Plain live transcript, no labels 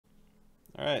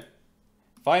Alright.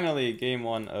 Finally, game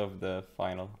 1 of the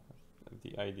final of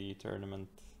the IDE tournament.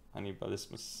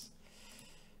 Hannibalismus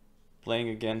playing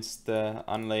against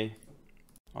Anley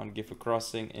on Gifu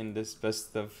Crossing in this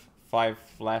best of 5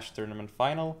 Flash tournament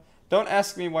final. Don't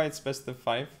ask me why it's best of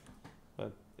 5,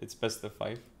 but it's best of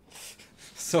 5.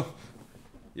 So,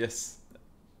 yes.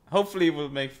 Hopefully we'll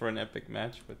make for an epic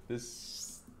match, but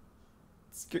this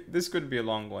could be a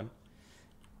long one.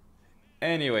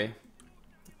 Anyway,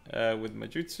 with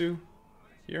Majutsu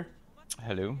here.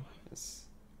 Hello. Yes.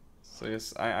 So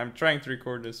yes, I'm trying to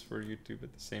record this for YouTube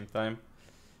at the same time,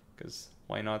 because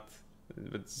why not?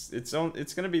 But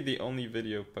it's gonna be the only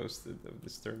video posted of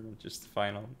this tournament, just the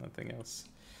final, nothing else.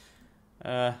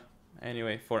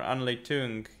 Anyway, for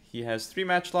Tung, he has 3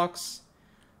 matchlocks,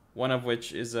 one of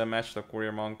which is a matchlock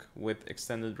warrior monk with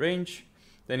extended range.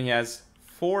 Then he has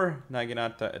 4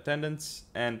 Naginata attendants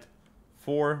and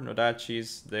 4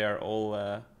 Nodachis. They are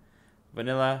all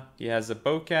vanilla. He has a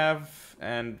Bocav,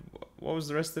 and what was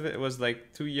the rest of it? It was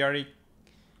like 2 Yari.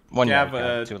 1 Yari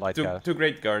Cav, 2 light Cav. 2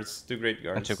 great guards. 2 great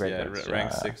guards. And 2 great guards.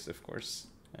 Rank 6, of course.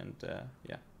 And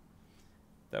yeah,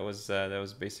 that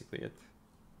was basically it.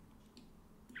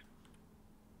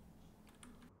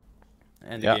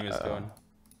 And the game is going.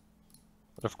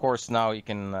 But of course, now you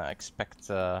can expect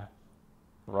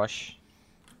rush,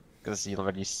 because he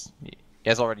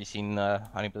has already seen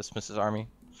Hannibalismus' army.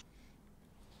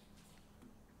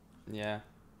 Yeah.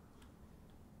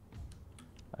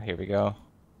 Here we go.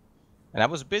 And I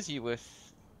was busy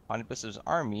with Hannibalismus'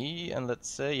 army, and let's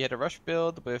say he had a rush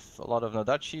build with a lot of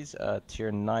Nodachis,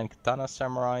 tier 9 Katana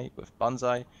Samurai with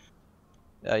Banzai,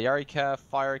 Yari Cav,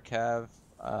 Fire Cav,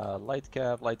 Light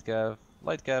Cav, Light Cav,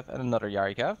 Light Cav, and another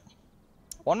Yari Cav.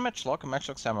 1 matchlock, a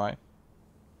matchlock Samurai,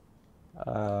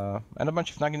 and a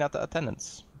bunch of Naginata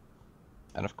attendants.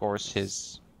 And of course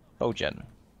his Bogen,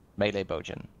 melee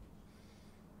Bogen.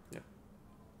 Yep.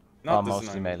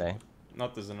 Mostly melee.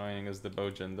 Not as annoying as the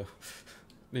Bogen though.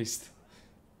 At least.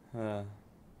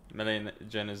 Melee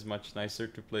Gen is much nicer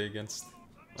to play against.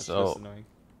 Much less annoying.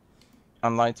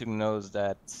 Tung knows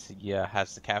that he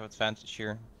has the Cav advantage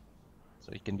here,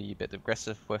 so he can be a bit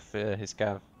aggressive with his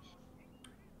Cav.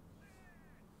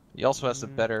 He also has a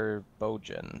better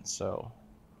Bogen, so...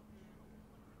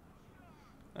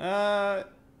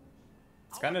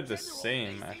 it's kind of the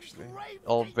same, actually.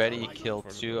 Already killed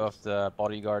 2 of the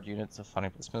bodyguard units of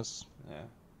Hannibalismus. Yeah.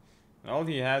 And all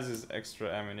he has is extra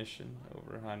ammunition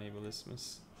over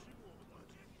Hannibalismus.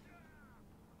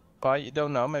 But you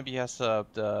don't know, maybe he has the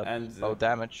low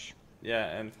damage. Yeah,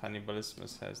 and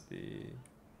Hannibalismus has the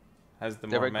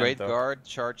They were great guard,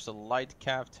 charged a light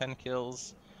Cav, 10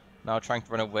 kills. Now trying to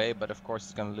run away, but of course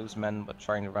he's gonna lose men, but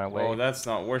trying to run away. Oh, that's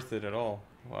not worth it at all.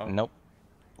 Wow. Nope.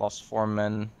 Lost 4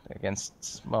 men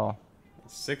against, well...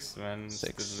 6 men,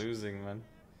 6 losing men.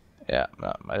 Yeah,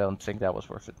 no, I don't think that was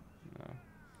worth it. No.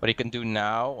 What he can do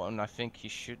now, and I think he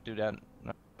should do that...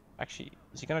 No. Actually,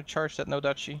 is he gonna charge that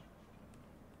Nodachi?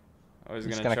 Oh, he's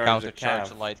gonna counter-charge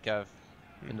the light Cav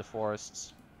in the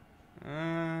forests.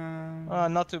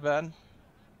 Not too bad.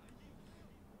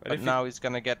 But now he's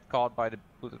gonna get caught by the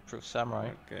bulletproof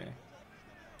samurai. Okay.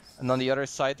 And on the other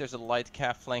side, there's a light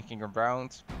Cav flanking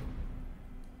around.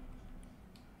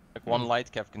 Like 1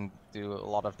 light Cav can do a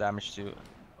lot of damage to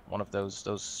one of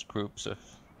those groups of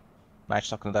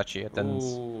matchlock Nodachi attendants.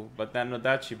 Ooh, but that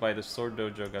Nodachi by the sword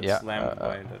dojo got slammed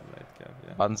by that light Cav.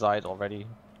 Yeah. Banzai already.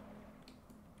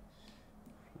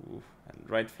 Ooh, and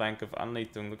right flank of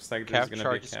Tung looks like there's gonna be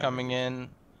charge is coming in.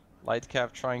 Light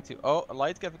Cav trying to... Oh,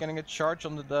 Light Cav getting a charge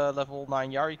on the level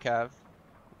 9 Yari Cav.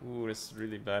 Ooh, this is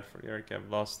really bad for Yari Cav.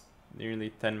 Lost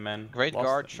nearly 10 men. Great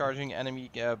guard charging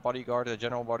enemy bodyguard, the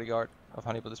general bodyguard of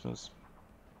Hannibalismus.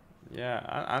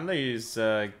 Yeah, Anley is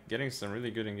getting some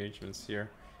really good engagements here.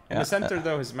 In the center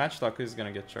though, his matchlock is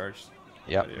gonna get charged.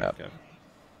 Yep.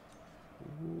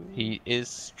 He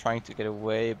is trying to get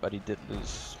away, but he did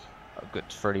lose a good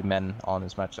 30 men on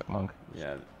his matchlock monk.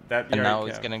 Yeah. And now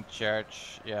he's getting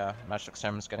charged. Yeah, matchlock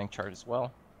Samurai is getting charged as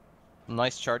well.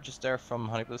 Nice charges there from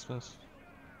Hannibalismus.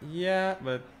 Yeah,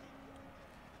 but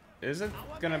is it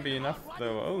gonna be enough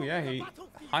though? Oh yeah,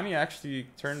 Hani actually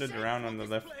turned it around on the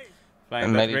left flank.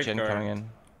 And melee Gen coming in.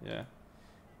 Yeah,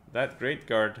 that great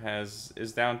guard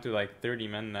is down to like 30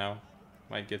 men now.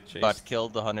 Might get chased. But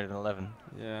killed the 111.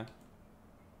 Yeah.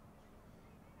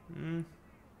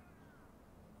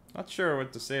 Not sure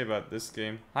what to say about this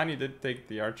game. Hani did take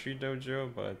the archery dojo,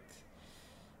 but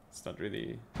it's not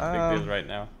really a big deal right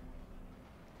now.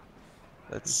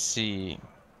 Let's see.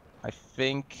 I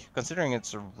think, considering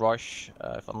it's a rush,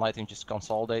 if Unlighting just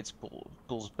consolidates,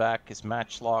 pulls back his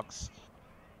matchlocks,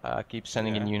 keeps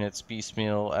sending in units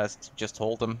piecemeal as to just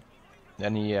hold them.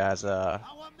 then he has a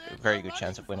very good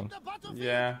chance of winning.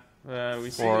 Yeah, we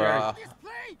see For here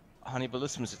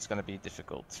Hannibalismus, it's gonna be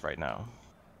difficult right now.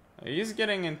 he's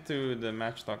getting into the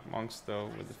matchlock monks though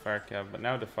with the fire cav, but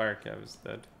now the fire cav is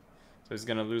dead. So he's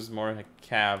gonna lose more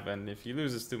cav, and if he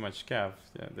loses too much cav,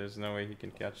 yeah, there's no way he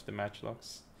can catch the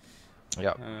matchlocks.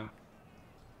 Yeah.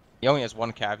 He only has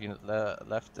one cav unit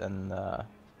left, and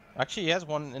actually he has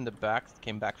one in the back that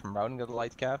came back from routing the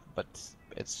light cav, but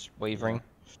it's wavering. Yeah.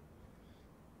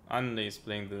 Anli is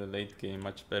playing the late game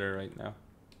much better right now.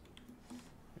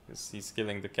 Because he's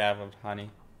killing the cav of Hani.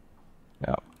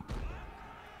 Yeah.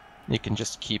 You can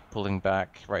just keep pulling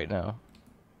back right now.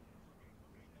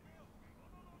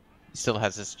 He still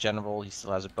has his general, he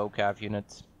still has a bow cav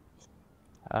unit.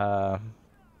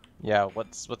 Yeah,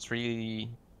 what's really...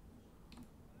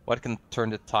 What can turn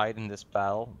the tide in this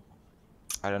battle?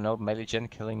 I don't know, melee gen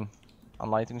killing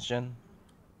Unlightning's gen?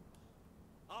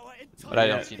 But I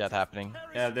don't see that happening.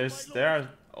 Yeah, there are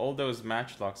all those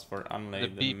matchlocks for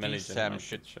Unlay. The BP Sam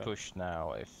should push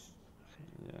now, Yeah.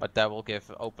 but that will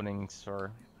give openings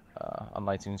for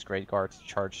Unlightning's Great Guard to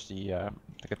charge the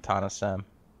Katana Sam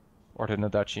or the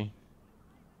Nodachi.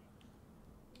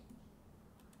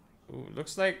 Ooh,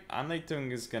 looks like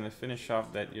Tung is gonna finish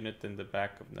off that unit in the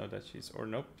back of Nodachi's, or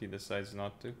nope, he decides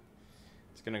not to.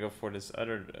 He's gonna go for this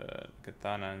other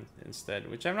katana instead,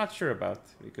 which I'm not sure about,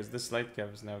 because this light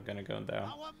cav is now gonna go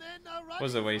down.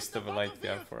 Was a waste of a light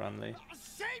cav for Anlay.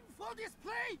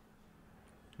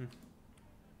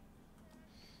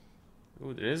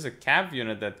 Ooh, there is a cav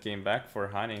unit that came back for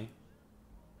Hani.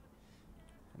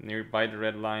 Nearby the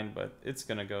red line, but it's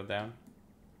gonna go down.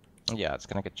 Yeah, it's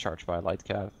gonna get charged by a light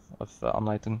cav of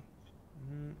Unlighten.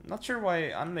 Not sure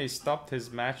why Anlay stopped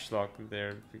his matchlock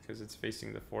there, because it's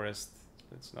facing the forest.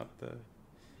 It's not the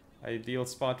ideal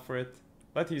spot for it.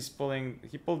 But he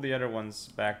pulled the other ones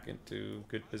back into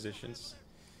good positions.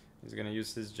 He's gonna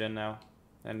use his gen now,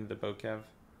 and the bow cav.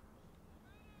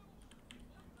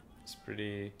 It's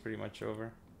pretty much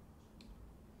over.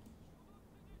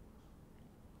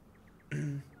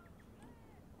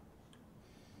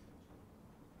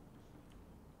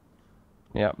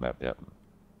 Yep.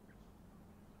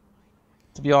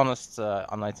 To be honest,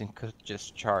 Unlighting could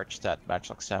just charge that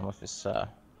matchlock Sam with his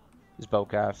bow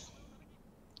cav.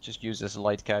 Just use as a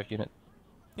light cav unit.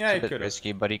 Yeah, it's a bit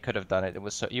risky, but he could have done it.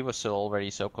 He was already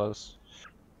so close.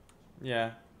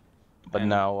 Yeah. But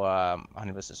now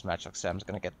Hannibalismus matchlock Sam's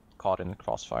gonna get caught in the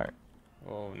crossfire.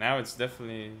 Oh, now it's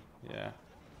definitely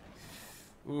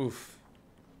Oof.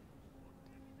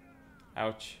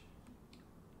 Ouch.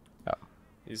 Yeah.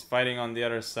 He's fighting on the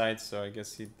other side, so I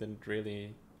guess he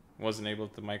wasn't able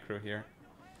to micro here.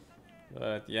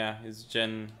 But yeah, his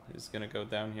gen is gonna go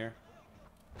down here.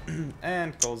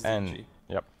 And calls the G.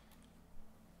 Yep.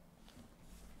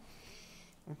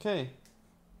 Okay.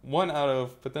 1 out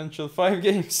of potential 5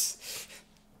 games.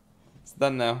 It's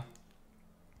done now.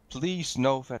 Please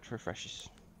no vet refreshes.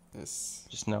 Yes.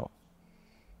 Just no.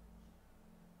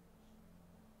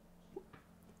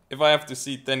 If I have to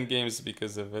see 10 games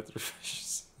because of vet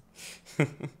refreshes.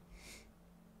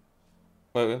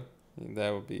 Well,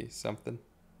 that would be something.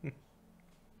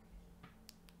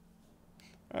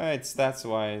 Alright, stats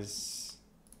wise,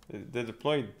 they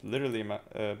deployed literally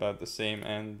about the same,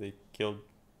 and they killed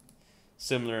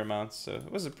similar amounts, so it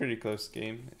was a pretty close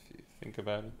game if you think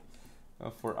about it.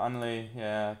 For Anlay,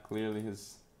 yeah, clearly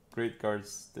his great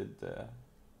guards did the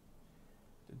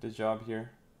job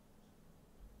here.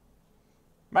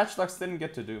 Matchlocks didn't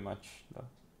get to do much though.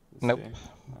 Nope.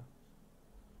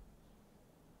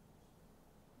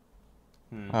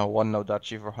 No. One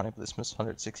Nodachi for Hannibalismus,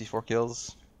 164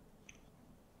 kills.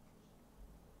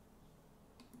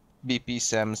 BP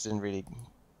Sams didn't really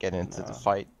get into the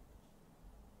fight.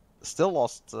 Still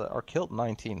lost or killed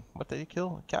 19. What did he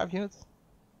kill? A cav unit?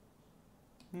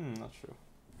 Not sure.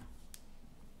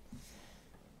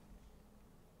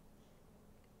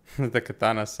 The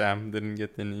Katana Sam didn't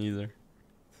get in either.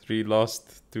 3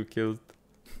 lost, 2 killed.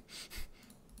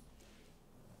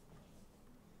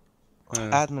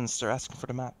 Admins, they're asking for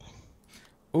the map.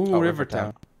 Ooh,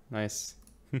 Rivertown. Nice.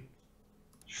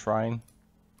 Shrine.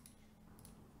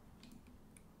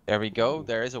 There we go.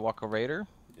 There is a Waka Raider.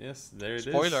 Yes, there it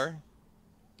Spoiler.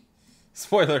 is.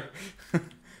 Spoiler.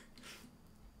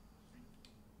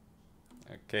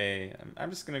 Okay, I'm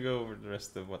just gonna go over the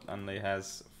rest of what Anlay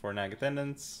has for nag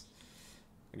attendance.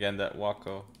 Again, that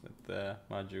Wako that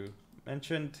Maju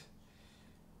mentioned.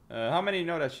 How many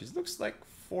Nodachis? Looks like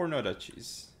 4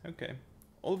 Nodachis. Okay,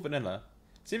 all vanilla.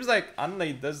 Seems like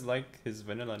Anlay does like his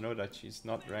vanilla Nodachis,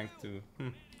 not ranked 2.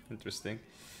 Interesting.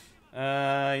 He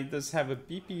does have a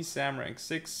BP Sam rank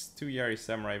 6, 2 Yari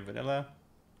Samurai vanilla.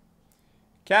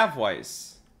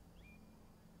 Cav-wise,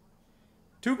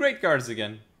 2 great guards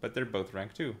again, but they're both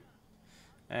rank 2.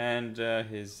 And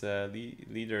his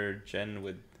leader Jen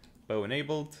with bow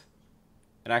enabled,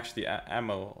 and actually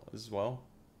ammo as well.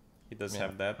 He does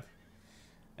have that.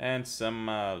 And some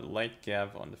light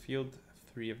cav on the field,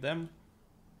 3 of them.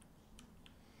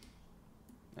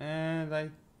 And I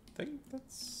think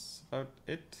that's about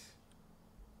it.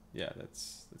 Yeah,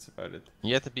 that's about it.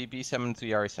 You had the BB Sam and 2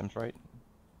 Yari Sams, right?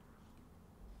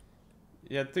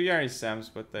 Yeah, 2 Yari Sams,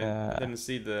 but I didn't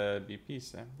see the BP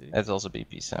Sam. That's also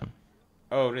BP Sam.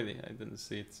 Oh, really? I didn't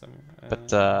see it somewhere.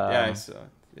 But yeah, I saw it.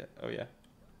 Yeah. Oh, yeah.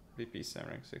 BP Sam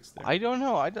rank 6 there. I don't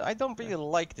know. I don't really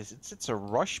like this. It's a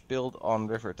rush build on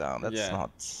Rivertown. That's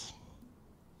not.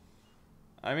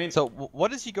 I mean. So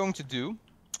what is he going to do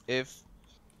if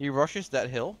he rushes that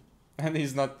hill? And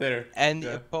he's not there. And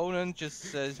the opponent just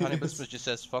says, Hannibalismus just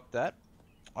says, fuck that.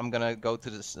 I'm gonna go to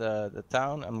this the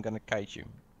town. I'm gonna kite you.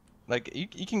 Like you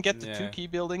can get the 2 key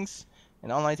buildings,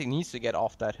 and Unlighting needs to get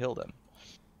off that hill then.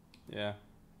 Yeah,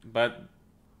 but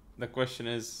the question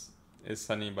is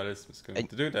Hannibalismus going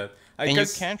to do that? And you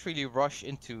can't really rush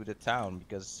into the town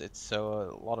because it's a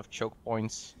lot of choke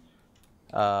points.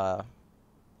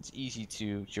 It's easy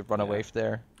to run away from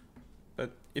there.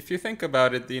 But if you think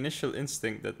about it, the initial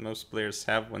instinct that most players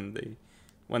have when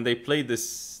they play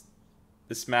this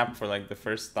map for like the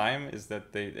first time is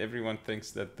that everyone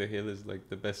thinks that the hill is like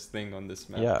the best thing on this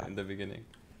map in the beginning.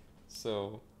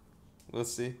 So we'll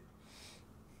see.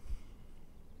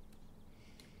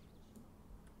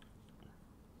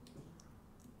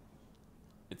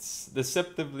 It's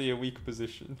deceptively a weak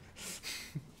position.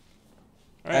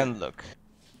 Right. And look.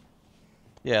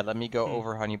 Yeah, let me go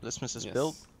over Hannibalismus's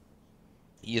build.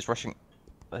 He is rushing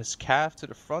his cav to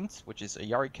the front, which is a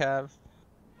Yari cav,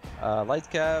 light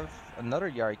cav,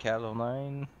 another Yari cav level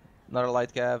 9, another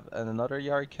light cav, and another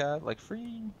Yari cav, like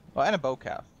 3, oh, and a bow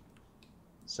cav.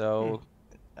 So,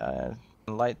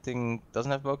 Lighting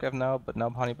doesn't have bow cav now, but now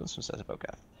Hannibalismus has a bow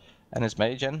cav. And his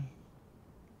Medigen.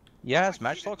 He has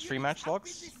match locks, 3 match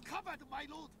locks.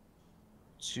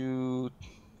 2.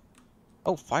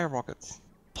 Oh, fire rocket.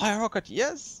 Fire rocket,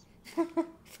 yes!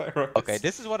 Fire rockets. Okay,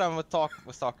 this is what I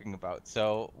was talking about.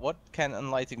 So, what can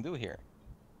Unlighting do here?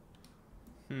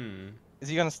 Is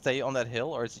he gonna stay on that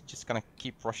hill, or is he just gonna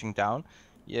keep rushing down?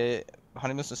 Yeah,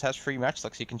 Hannibalismus has 3 match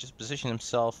locks. He can just position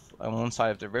himself on one side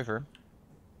of the river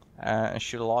and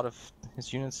shoot a lot of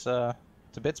his units to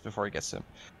bits before he gets them.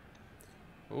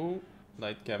 Oh,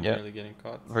 light cav nearly getting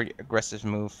caught. Very aggressive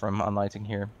move from Unlighting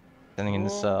here, sending in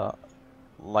this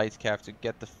light cav to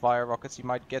get the fire rockets. He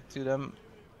might get to them.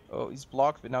 Oh, he's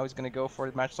blocked, but now he's gonna go for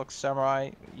the matchlock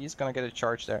samurai. He's gonna get a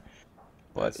charge there,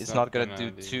 but it's not gonna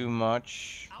do too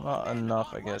much. Not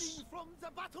enough, I guess.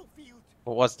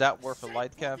 But was that worth a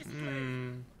light cav?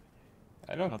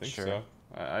 I don't think so.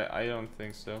 I don't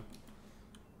think so.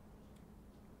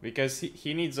 Because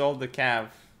he needs all the cav.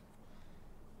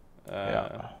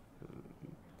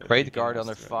 Great guard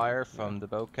under fire from the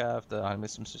bow cav. The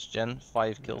Hannibalismus Gen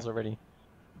 5 kills already.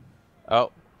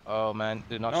 Oh man,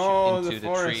 do not shoot into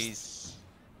the trees.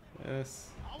 Yes.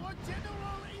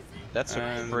 That's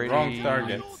a pretty... wrong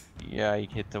target. Yeah, you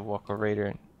hit the Walker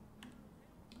Raider.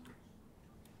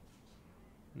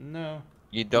 No.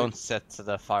 You don't set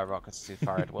the fire rockets to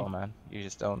fire at will, man. You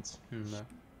just don't. No.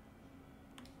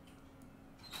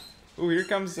 Oh, here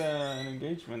comes an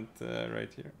engagement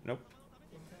right here. Nope.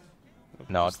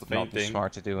 No, it would not be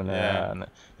smart to do in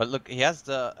but look, he has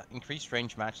the increased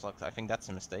range match locks. I think that's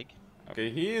a mistake. Okay,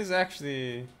 he is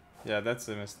actually... Yeah, that's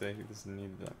a mistake. He doesn't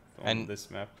need that on this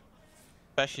map.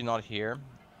 Especially not here.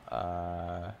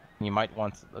 You might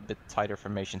want a bit tighter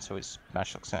formation so his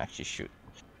match locks can actually shoot.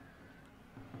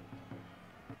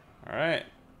 Alright.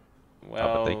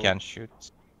 Well... but they can't shoot.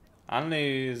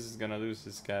 Anli is gonna lose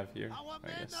his cav here,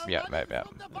 I guess. Yeah.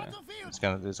 He's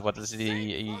gonna lose. What is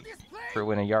he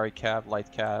threw in a Yari cav,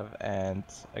 light cav, and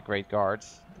a Great Guard.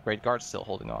 The Great Guard's still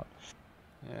holding on.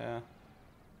 Yeah.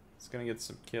 It's gonna get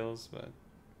some kills, but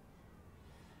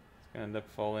it's gonna end up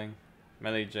falling.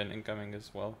 Melee gen incoming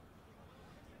as well.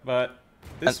 But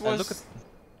this was...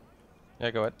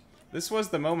 Yeah, go ahead. This was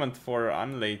the moment for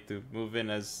Anley to move in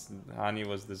as Hani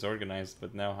was disorganized,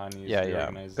 but now Hani is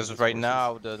reorganized. Because right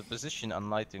now the position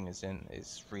Unlighting is in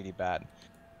is really bad.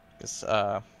 Because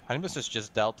Hannibalismus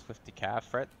just dealt with the cav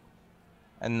threat,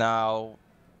 and now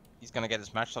he's gonna get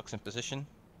his matchlocks in position.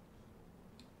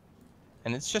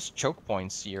 And it's just choke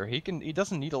points here. He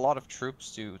doesn't need a lot of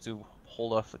troops to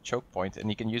hold off a choke point, and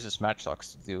he can use his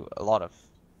matchlocks to do a lot of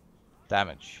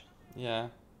damage. Yeah.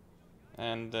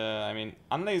 And I mean,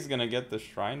 Anley is gonna get the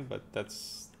shrine, but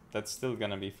that's still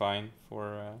gonna be fine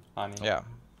for Hani. Yeah.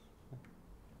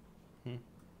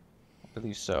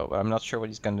 believe so. But I'm not sure what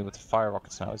he's gonna do with the fire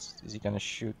rockets now. Is he gonna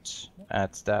shoot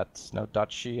at that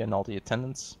Nodachi and all the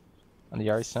attendants on the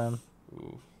Yarisam?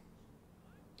 Ooh.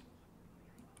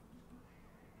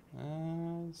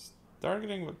 It's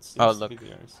targeting what seems to be the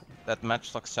Yarisam. That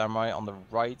Matchlock Samurai on the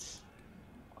right,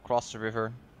 across the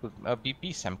river, with a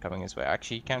BP Sam coming his way.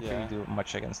 Actually, he can't really do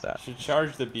much against that. Should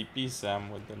charge the BP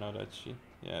Sam with the Nodachi.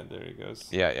 Yeah, there he goes.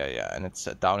 Yeah, and it's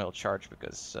a downhill charge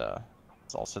because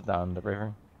it's also down the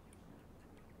river.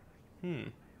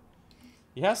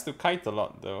 He has to kite a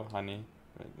lot though, Honey,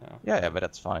 right now. Yeah, but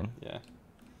that's fine. Yeah.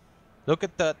 Look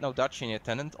at that Nodachi and the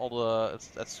attendant.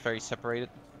 That's very separated.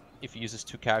 If he uses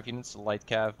 2 cav units, a light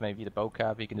cav, maybe the bow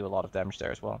cav, he can do a lot of damage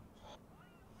there as well.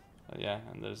 Yeah,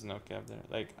 and there's no cav there.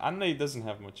 Like, Anley doesn't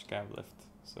have much cav left,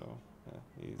 so yeah,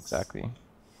 he's... Exactly.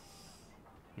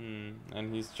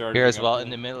 And he's charging here as well, up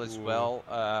in the middle as well,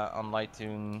 on Light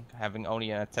Tung having only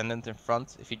an attendant in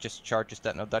front. If he just charges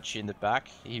that Nodachi in the back,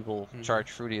 he will charge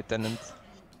through the attendant,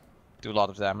 do a lot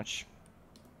of damage.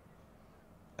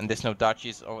 And this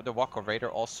Nodachi is, the Wako Raider,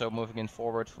 also moving in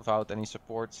forward without any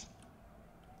support.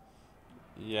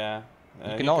 Yeah.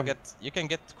 You can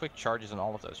get quick charges on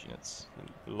all of those units.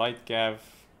 Light cav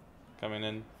coming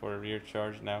in for a rear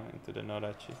charge now into the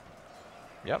Nodachi.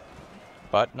 Yep.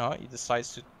 But no, he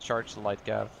decides to charge the light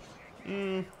cav.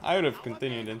 I would have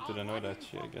continued into the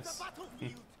Nodachi, I guess.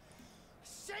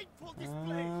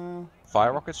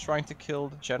 Fire rockets trying to kill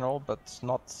the general, but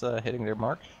not hitting their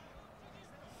mark.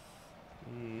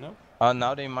 Nope.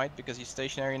 Now they might, because he's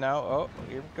stationary now. Oh,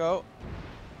 here we go.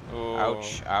 Oh.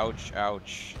 Ouch, ouch,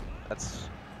 ouch. That's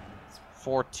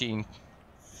 14.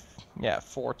 Yeah,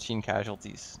 14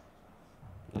 casualties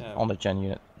on the gen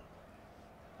unit.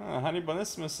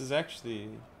 Hannibalismus is actually...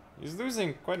 He's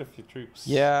losing quite a few troops.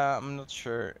 Yeah, I'm not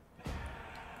sure.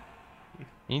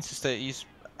 He needs to stay... He's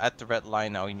at the red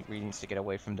line now. He really needs to get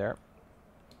away from there.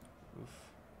 Oof.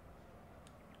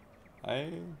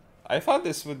 I thought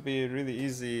this would be a really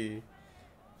easy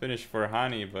finish for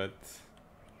Hani, but...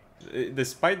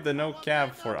 Despite the no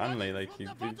cav for Anley, like he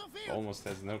almost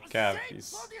has no cav,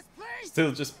 he's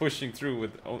still just pushing through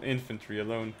with infantry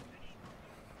alone.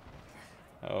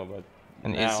 Oh, but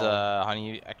and now... is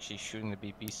Hani actually shooting the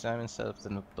BP Sam instead of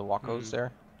the Wakos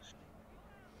there?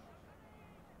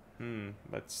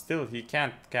 But still, he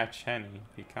can't catch Hani.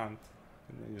 He can't.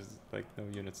 There's like no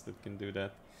units that can do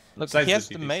that. Look, besides he has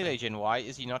the the melee gen. Why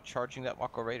is he not charging that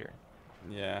Wako Raider?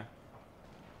 Yeah.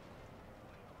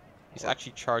 He's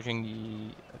actually charging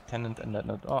the attendant and that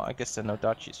Oh, I guess the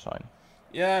Nodachi is fine.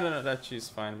 Yeah, the Nodachi is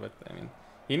fine, but I mean,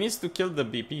 he needs to kill the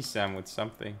BP Sam with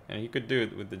something, and he could do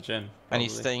it with the gen. Probably. And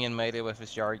he's staying in melee with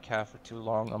his Yari cav for too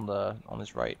long on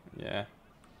his right. Yeah.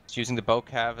 He's using the bow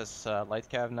cav as light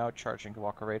cav now, charging the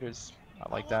Wako Raiders. I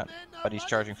like that, but he's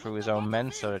charging through his own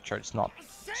men, so the charge is not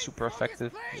super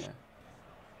effective. Yeah.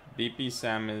 BP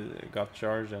Sam got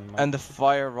charged and the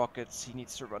fire rockets, he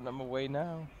needs to run them away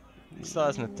now. He still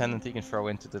has an attendant he can throw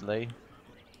into delay.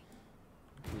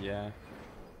 Yeah.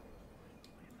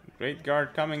 Great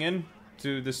Guard coming in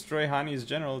to destroy Hani's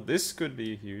general. This could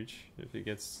be huge if he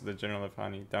gets the general of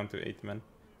Hani down to 8 men.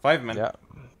 5 men. Yeah.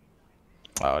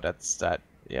 Oh,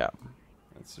 yeah.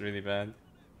 That's really bad.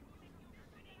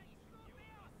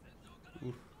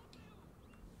 Oof.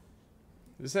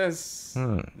 This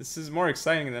is more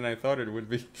exciting than I thought it would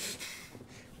be.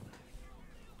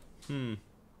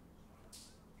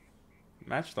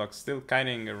 Matchlock still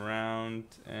kiting around,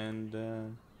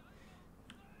 and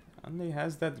Anley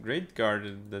has that Great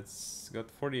Guard that's got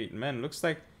 48 men. Looks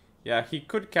like, yeah, he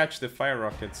could catch the fire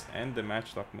rockets and the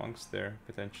Matchlock monks there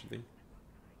potentially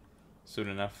soon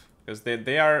enough, because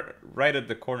they are right at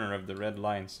the corner of the red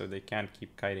line, so they can't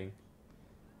keep kiting.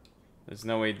 There's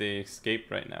no way they escape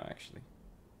right now, actually.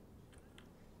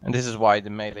 And this is why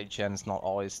the melee gen is not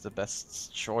always the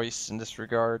best choice in this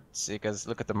regard, because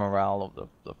look at the morale of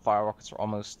the fire rockets are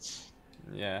almost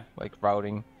like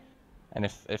routing, and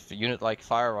if a unit like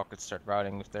fire rockets start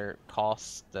routing with their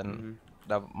cost, then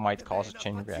that might cause a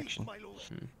chain reaction.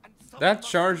 That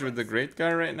charge with the Great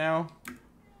Guy right now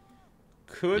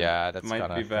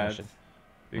might be bad.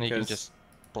 And you can just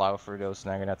plow through those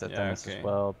Naganet attendants as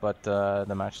well, but the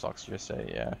Matchlocks just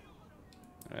say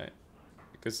Right.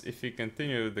 Because if he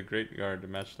continued the Great Guard, the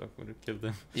Matchlock would have killed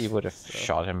him. He would have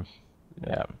shot him.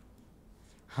 Yeah.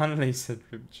 Hanley said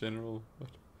Rip General.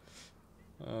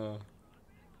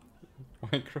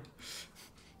 Micro.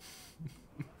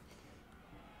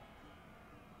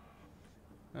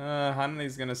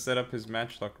 Hanley's gonna set up his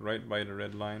Matchlock right by the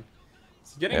red line.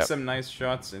 He's getting some nice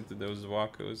shots into those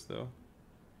Wakos though.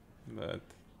 But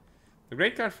The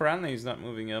great card for Anley is not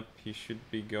moving up. He should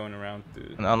be going around to.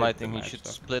 And unlike hit the he should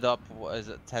matchlock. split up as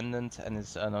a Tendant and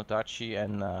his Nodachi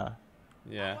and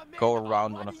Yeah. go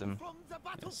around one of them.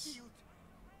 Yes.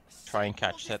 Try and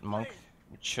catch that monk,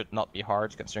 which should not be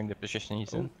hard considering the position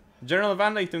he's in. General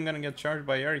Van Tung gonna get charged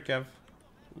by Yarikav.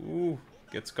 Ooh,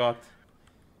 gets caught.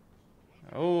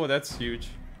 Oh, that's huge.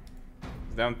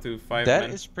 He's down to 5 men. That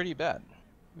is pretty bad.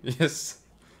 Yes.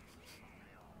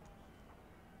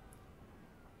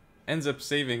 Ends up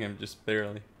saving him just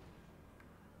barely.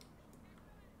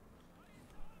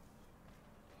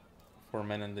 4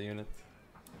 men in the unit.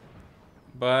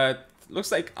 But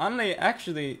looks like Anley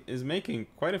actually is making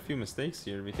quite a few mistakes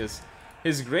here because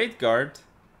his Great Guard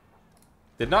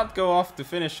did not go off to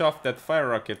finish off that Fire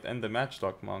Rocket and the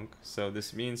Matchlock Monk. So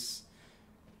this means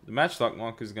the Matchlock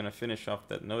Monk is gonna finish off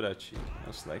that Nodachi,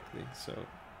 most likely. So,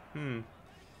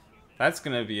 that's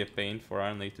gonna be a pain for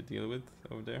Arnley to deal with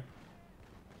over there.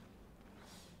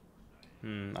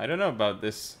 I don't know about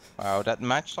this. Wow, that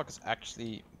Matchlock is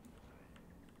actually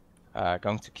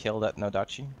going to kill that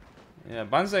Nodachi. Yeah,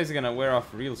 Banzai is gonna wear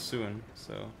off real soon,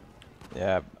 so...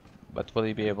 Yeah, but will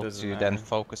he be able to then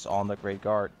focus on the Great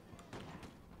Guard?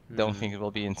 Don't think it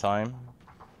will be in time.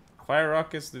 Fire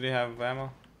Rockets, do they have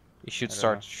ammo? He should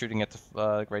start shooting at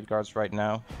the Great Guards right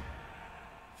now.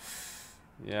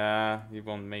 Yeah, he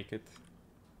won't make it.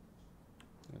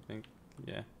 I think,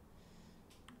 yeah.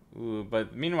 Ooh,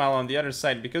 but meanwhile on the other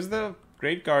side, because the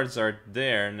Great Guards are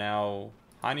there now,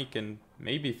 Hani can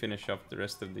maybe finish off the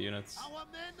rest of the units.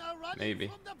 Maybe.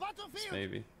 Just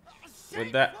maybe.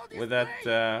 With that,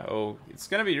 oh, it's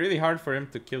gonna be really hard for him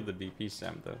to kill the BP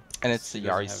Sam though. And it's a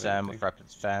Yari Sam with rapid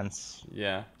advance.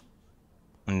 Yeah.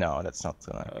 No, that's not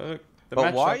gonna. The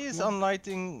but why is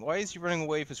unlighting? Why is he running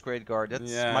away with his Great Guard?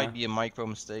 That might be a micro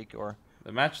mistake or.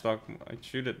 The Matchlock, I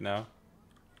shoot it now.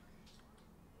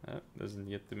 Doesn't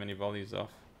get too many volleys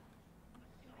off.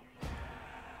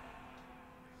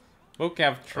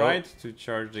 Vocav tried to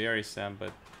charge the Yari Sam,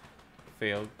 but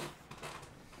failed.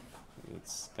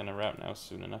 It's gonna wrap now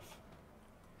soon enough.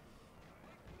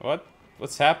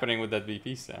 What's happening with that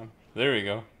BP Sam? There we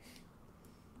go.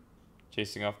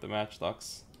 Chasing off the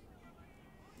Matchlocks.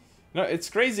 No, it's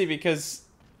crazy because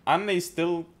Anley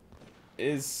still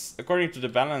is, according to the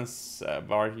balance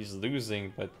bar, he's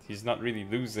losing, but he's not really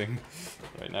losing.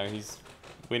 Right now he's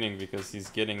winning because he's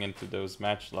getting into those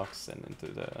Matchlocks and into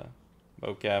the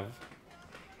Vocav.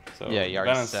 So yeah,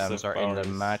 Yari Sams are in the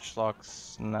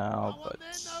Matchlocks now, but...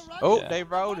 Oh, yeah. They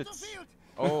routed!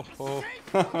 Oh.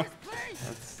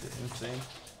 That's insane.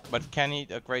 But Kenny,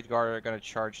 the Great Guard, are gonna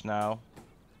charge now.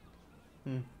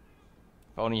 If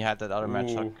only you had that other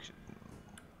Matchlock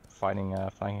fighting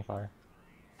flanking fire.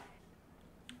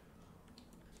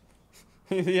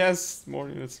 He has more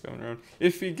units coming around.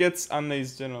 If he gets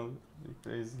Anley's general, it'd be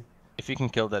crazy. If you can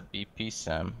kill that BP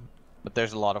Sam. But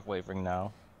there's a lot of wavering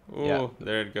now. Oh, yeah.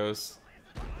 There it goes.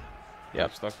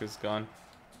 Yep. Stock is gone.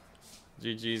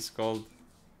 GG's called.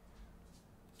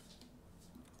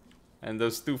 And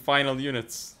those 2 final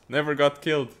units never got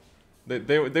killed.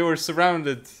 They were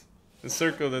surrounded,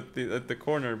 encircled at the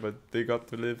corner, but they got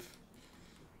to live.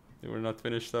 They were not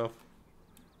finished off.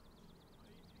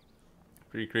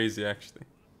 Pretty crazy, actually.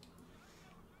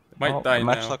 They might die now.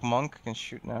 Matchlock Monk can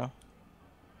shoot now.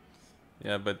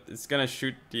 Yeah, but it's gonna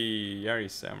shoot the Yari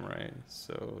Samurai,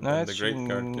 so no, then the Great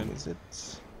Guard can... Is it?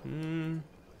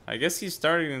 I guess he's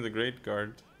targeting the Great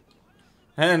Guard.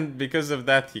 And because of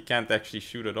that, he can't actually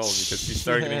shoot at all, because he's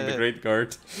targeting the Great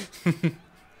Guard.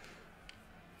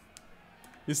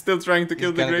 He's still trying to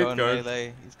kill the Great Guard.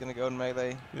 Melee. He's gonna go in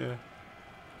melee. Yeah.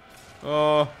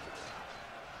 Oh.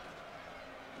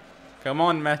 Come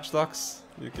on, Matchlocks.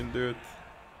 You can do it.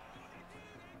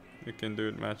 You can do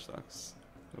it, Matchlocks.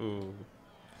 Ooh.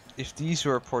 If these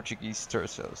were Portuguese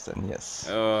tersos, then yes.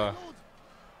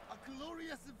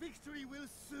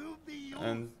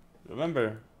 And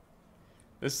remember,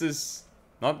 this is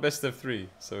not best of 3,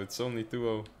 so it's only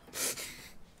 2-0.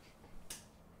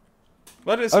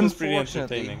 But it was pretty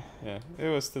entertaining. Yeah, it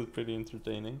was still pretty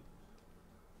entertaining.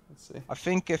 Let's see. I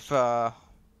think if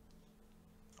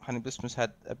Hannibalismus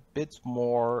had a bit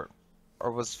more,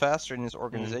 or was faster in his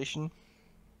organization,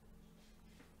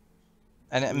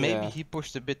 and maybe he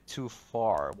pushed a bit too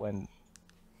far when,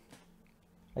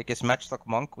 I guess, Matchlock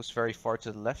Monk was very far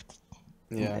to the left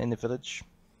in the village.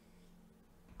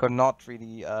 Could not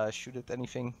really shoot at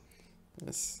anything.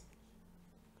 Yes.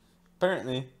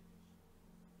 Apparently,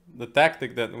 the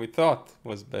tactic that we thought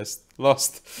was best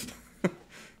lost.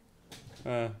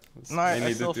 No,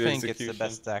 I still think it's the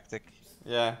best tactic.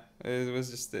 Yeah, it was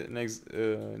just an issue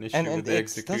with the execution.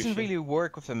 And it doesn't really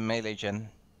work with a melee gen.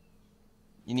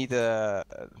 You need a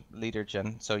leader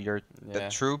gen, so the Yeah.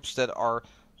 troops that are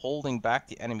holding back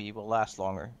the enemy will last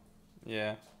longer.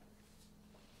 Yeah.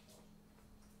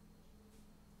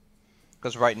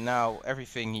 Because right now,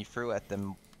 everything he threw at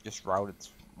them just routed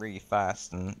really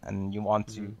fast, and you want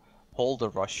to hold a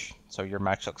rush so your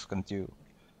matchlocks can do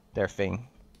their thing.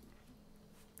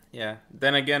 Yeah.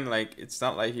 Then again, like it's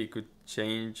not like he could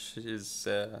change his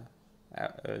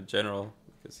general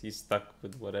because he's stuck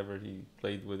with whatever he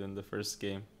played with in the first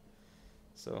game.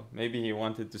 So maybe he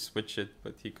wanted to switch it,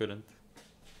 but he couldn't.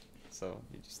 So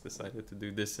he just decided to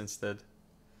do this instead.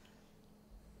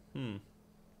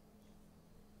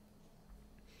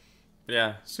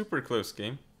 Yeah, super close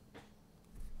game.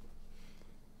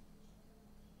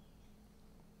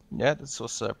 Yeah, this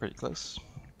was pretty close.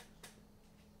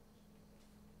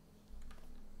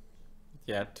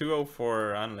 Yeah, 2-0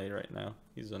 for Anley right now.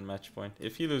 He's on match point.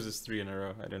 If he loses 3 in a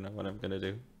row, I don't know what I'm gonna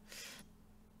do.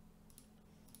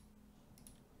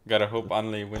 Gotta hope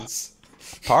Anley wins.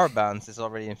 Power bounce is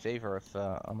already in favor of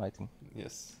Unlighting.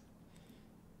 Yes.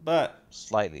 But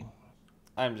Slightly.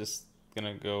 I'm just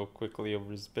gonna go quickly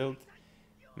over his build.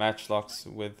 Matchlocks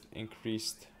with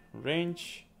increased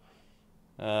range.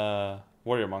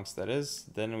 Warrior monks, that is.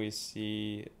 Then we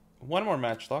see one more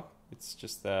matchlock. It's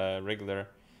just a regular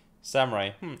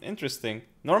samurai. Interesting.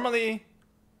 Normally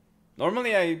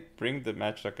I bring the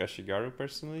matchlock Ashigaru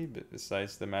personally,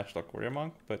 besides the matchlock warrior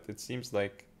monk, but it seems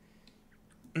like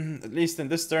at least in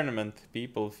this tournament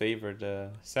people favor the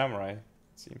samurai, it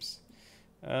seems.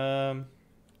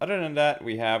 Other than that,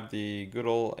 we have the good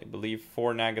old, I believe,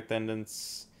 4 nag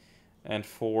attendants and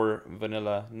 4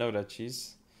 vanilla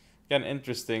nodachis. Again,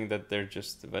 interesting that they're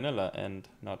just vanilla and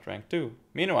not rank 2.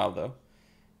 Meanwhile, though,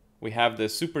 we have the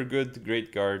super good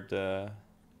Great Guard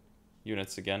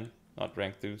units again, not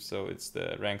rank 2, so it's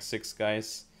the rank 6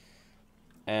 guys.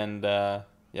 And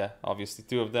yeah, obviously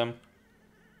 2 of them.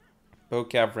 Bow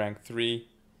Cav rank 3.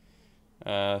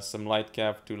 Some light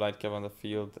cav, 2 light cav on the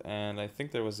field, and I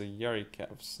think there was a Yari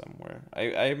cav somewhere.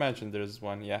 I imagine there's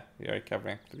one, yeah, Yari cav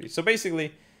rank 3. So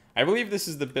basically, I believe this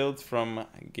is the build from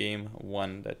game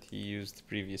 1 that he used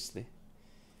previously.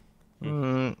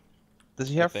 Does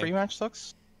he have 3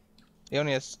 matchlocks? He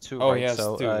only has 2, oh, right? He has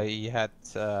so 2. He had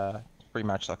 3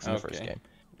 matchlocks in the first game.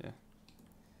 Yeah.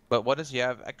 But what does he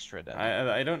have extra then?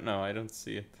 I don't know. I don't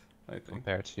see it, I think.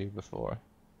 Compared to before.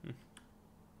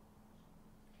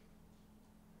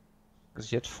 Because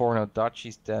he had 4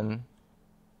 nodachis then.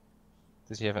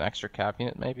 Does he have an extra cap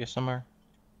unit maybe somewhere?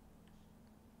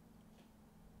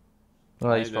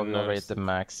 Well, he's probably already at the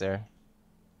max there.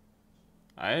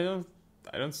 I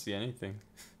don't see anything.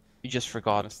 You just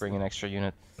forgot to bring an extra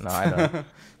unit. No, I don't.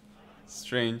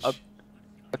 Strange.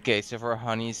 Okay, so for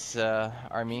Honey's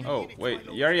army. Oh, wait.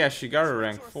 Yari Ashigaru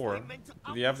rank 4. Did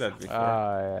he have that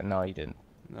before? No, he didn't.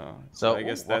 No. So I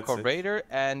guess that's Waka Raider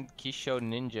and Kisho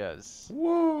Ninjas.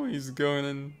 Whoa, he's going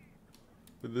in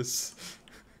with this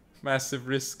massive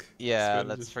risk. Yeah, strategy.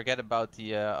 let's forget about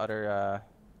the other...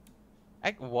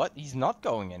 what? He's not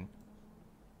going in.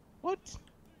 What?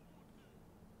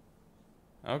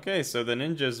 Okay, so the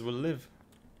ninjas will live.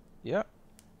 Yeah,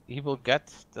 he will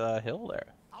get the hill there.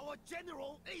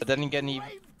 But then again, he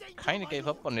kind of gave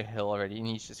up on the hill already, and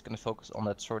he's just gonna focus on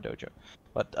that sword dojo.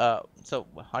 But so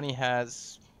Honey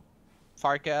has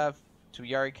Fire Cav, 2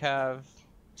 Yari Cav,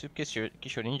 2 Kisho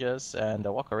Ninjas, and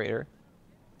a Waka Raider.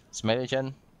 It's melee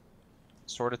gen,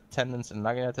 sword attendants and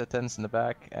Naginata attendants in the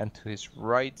back, and to his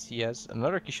right he has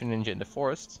another Kisho Ninja in the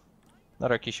forest,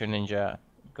 another Kisho Ninja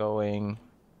going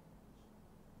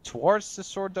towards the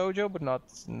sword dojo, but not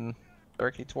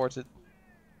directly towards it.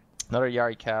 Another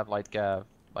Yari Cav, Light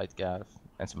Cav,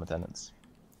 and some attendants.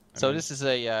 So this is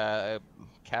a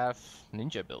Cav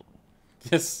ninja build.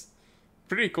 Yes,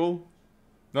 pretty cool.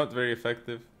 Not very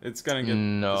effective. It's gonna get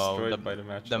destroyed by the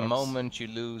match. The moment you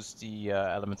lose the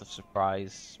element of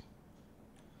surprise,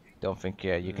 don't think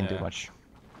you can do much.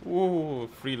 Ooh,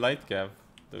 free light cav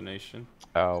donation.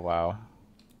 Oh wow.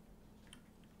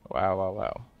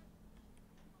 Wow.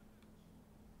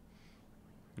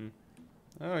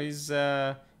 Oh, he's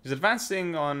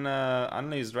advancing on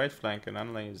Anlei's right flank, and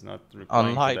Anlei is not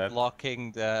replying to that.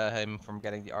 Blocking him from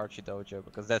getting the Archie Dojo,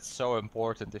 because that's so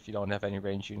important if you don't have any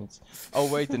range units.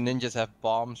 Oh wait, the ninjas have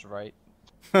bombs, right?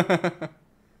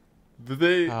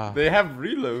 They have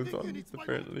reload on it,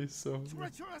 apparently, so...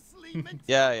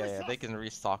 yeah, they can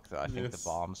restock, I think, the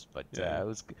bombs, but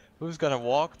who's gonna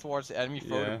walk towards the enemy,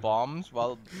 throw the bombs,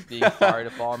 while being fired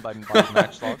upon by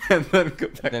matchlock, and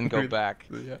then go back.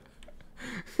 Yeah.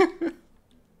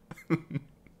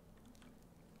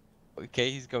 Okay,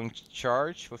 he's going to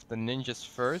charge with the ninjas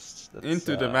first. That's,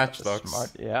 into the matchlock.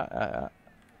 Smart. Yeah.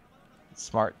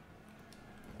 Smart.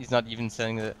 He's not even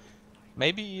sending the...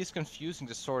 Maybe he's confusing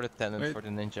the sword attendant Wait. for the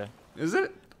ninja. Is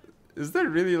there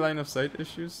really line of sight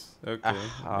issues? Okay.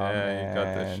 Oh, Yeah, you got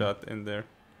the man. shot in there.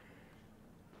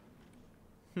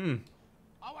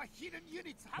 Our hidden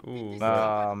units have Ooh, been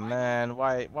Oh man,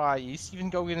 why? He's even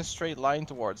going in a straight line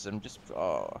towards them. Just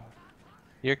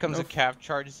Here comes No a cav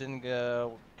charges in.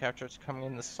 Cav charge coming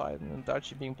in the side, and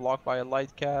Dachi being blocked by a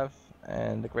light cav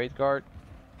and the great guard.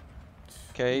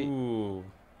 Okay. Ooh.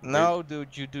 No,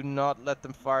 dude, you do not let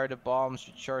them fire the bombs.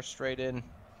 You charge straight in.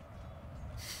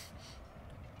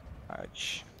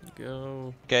 Ouch.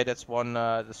 Go. Okay, that's one.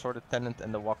 The sword attendant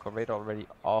and the walker radar already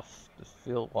off the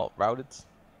field. Well, routed.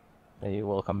 They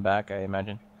will come back, I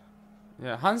imagine.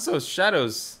 Yeah, Hanzo's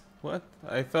shadows. What?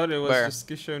 I thought it was Where? just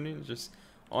Kisho ninjas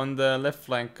on the left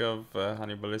flank of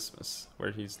Hannibalismus,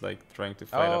 where he's like trying to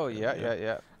fight Oh up.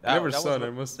 yeah. I never that saw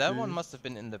was, that. That one must have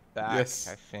been in the back, Yes.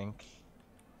 I think.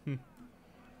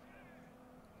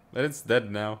 But it's dead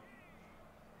now.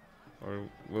 Or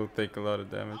will take a lot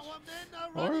of damage. Our men are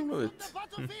Or running will from it? the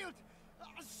battlefield.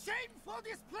 Shameful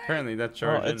display. Apparently that Well,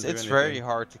 charge didn't it's do very anything.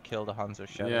 hard to kill the Hanzo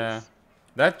shadows. Yeah.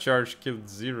 That charge killed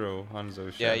 0 Hanzo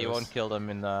shadows. Yeah, you won't kill them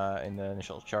in the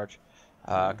initial charge.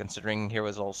 Yeah. Considering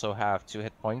heroes also have 2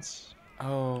 hit points,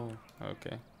 Oh,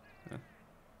 okay.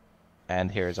 and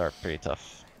heroes are pretty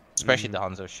tough, especially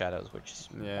Mhm. the Hanzo shadows, which is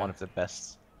Yeah. one of the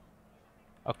best.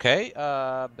 Okay,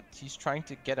 but he's trying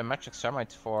to get a magic samurai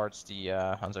towards the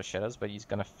Hanzo shadows, but he's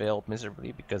gonna fail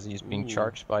miserably because he's being Ooh.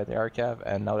 charged by the Arcav,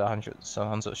 and now the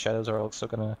Hanzo shadows are also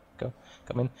gonna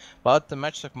come in. But the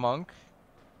magic monk,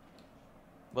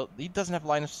 well, he doesn't have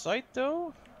line of sight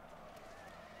though.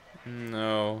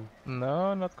 No,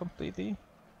 No, not completely.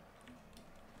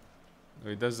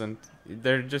 it doesn't.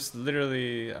 They're just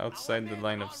literally outside the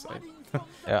line of sight.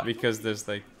 Yeah. Because there's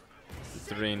like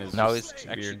the terrain is Now just he's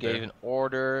actually weird gave there. an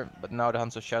order, but now the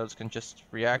Hanzo shadows can just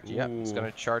react. Yeah, he's Ooh.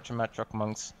 gonna charge the Matrock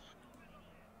monks.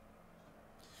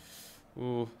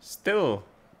 Ooh, still.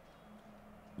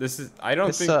 This is. I don't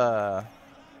This think. and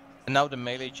now the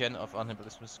melee gen of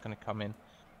Hannibalismus is gonna come in.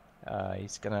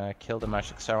 He's gonna kill the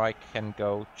Magic Samurai, can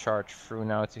go charge through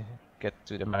now to get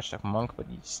to the Magic Monk, but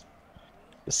he's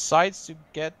decides to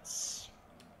get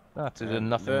to do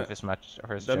nothing with his match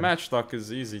or his The gen. matchlock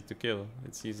is easy to kill.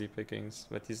 It's easy pickings,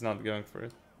 but he's not going for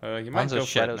it. He might go Hanzo's for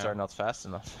shadows it now. are not fast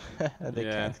enough. They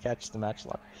Yeah. can't catch the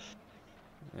matchlock.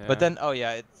 Yeah. But then, oh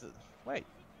yeah, it's wait.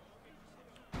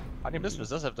 Hannibalismus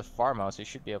does have the farmhouse, so he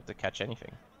should be able to catch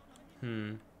anything.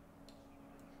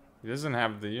 He doesn't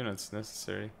have the units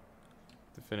necessary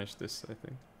to finish this, I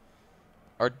think.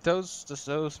 Are those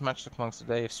matchlock monks, do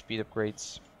they have speed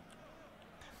upgrades?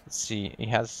 Let's see, he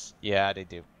has, yeah, they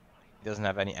do. He doesn't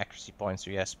have any accuracy points,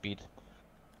 so he has speed.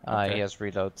 Okay. He has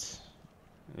reload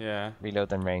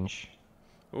and range.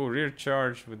 Oh, rear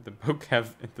charge with the Bokav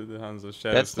into the Hanzo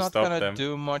shadows That's to not stop gonna them.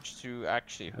 do much to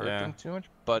actually hurt Yeah. them too much,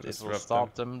 but it will Disrupt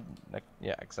stop them. Like,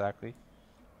 yeah, exactly.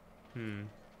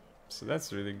 So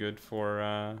that's really good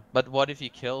for But what if he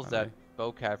kills that Okay.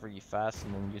 bow cav really fast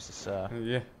and then uses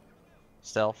yeah.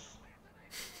 stealth?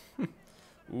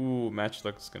 Ooh,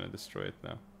 matchlock is gonna destroy it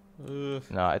now. Ugh.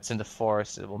 No, it's in the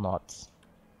forest. It will not.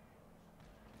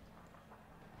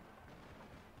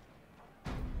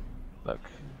 Look,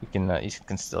 he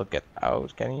can still get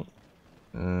out. Can he?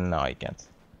 No, he can't.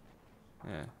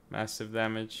 Yeah, massive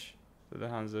damage to the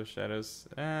Hanzo shadows,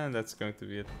 and that's going to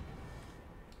be it.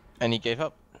 And he gave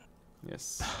up.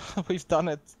 Yes. We've done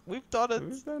it. We've done it.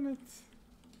 We've done it.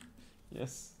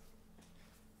 Yes.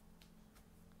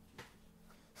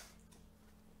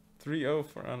 3-0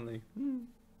 for Unley.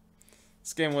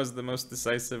 This game was the most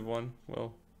decisive one.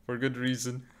 Well, for good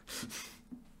reason.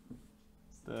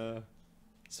 The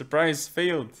surprise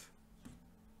failed.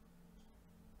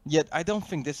 Yet I don't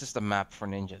think this is the map for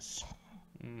ninjas.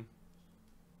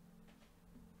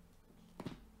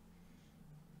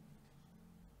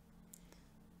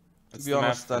 What's be the map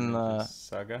honest, for then, Ninjas?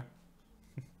 Saga.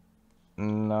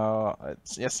 No,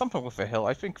 it's something with a hill.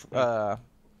 I think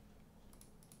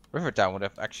Rivertown would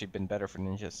have actually been better for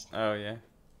ninjas. Oh yeah.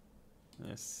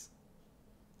 Yes.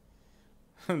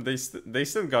 They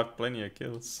still got plenty of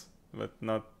kills, but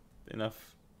not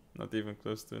enough. Not even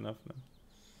close to enough now.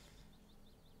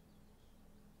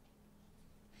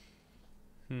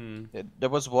 There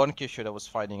was one Kishu that was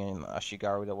fighting in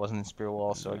Ashigaru that wasn't in Spear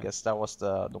Wall, so I Yeah. guess that was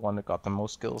the one that got the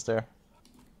most kills there.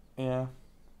 Yeah.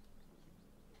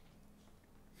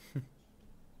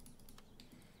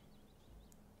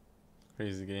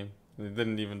 Crazy game. They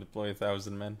didn't even deploy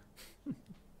 1,000 men.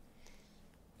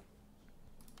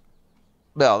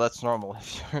 Well, that's normal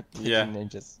if you're taking Yeah.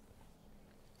 ninjas.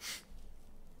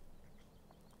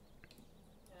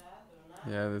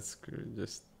 Yeah, that's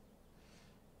just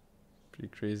pretty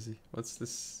crazy. What's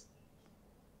this?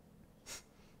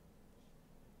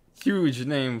 Huge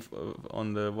name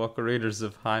on the Walker Raiders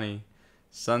of Hani.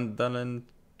 Sunderland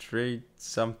Trade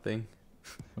something.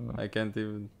 I can't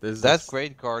even. There's That this.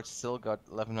 great guard still got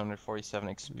 1147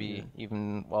 XP, Yeah.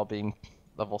 even while being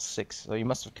level 6. So you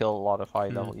must have killed a lot of high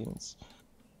level units.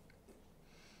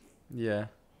 Yeah.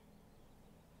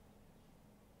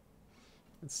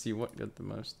 Let's see what got the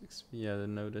most XP. Yeah, the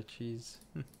Noda cheese.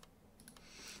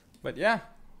 But yeah.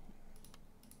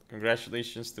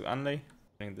 Congratulations to Anley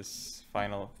winning this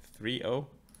final 3-0.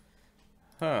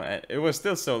 It was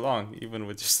still so long, even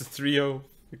with just a 3-0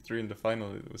 victory in the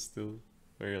final, it was still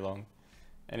very long.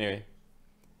 Anyway,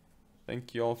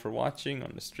 thank you all for watching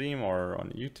on the stream or on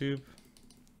YouTube.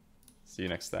 See you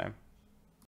next time.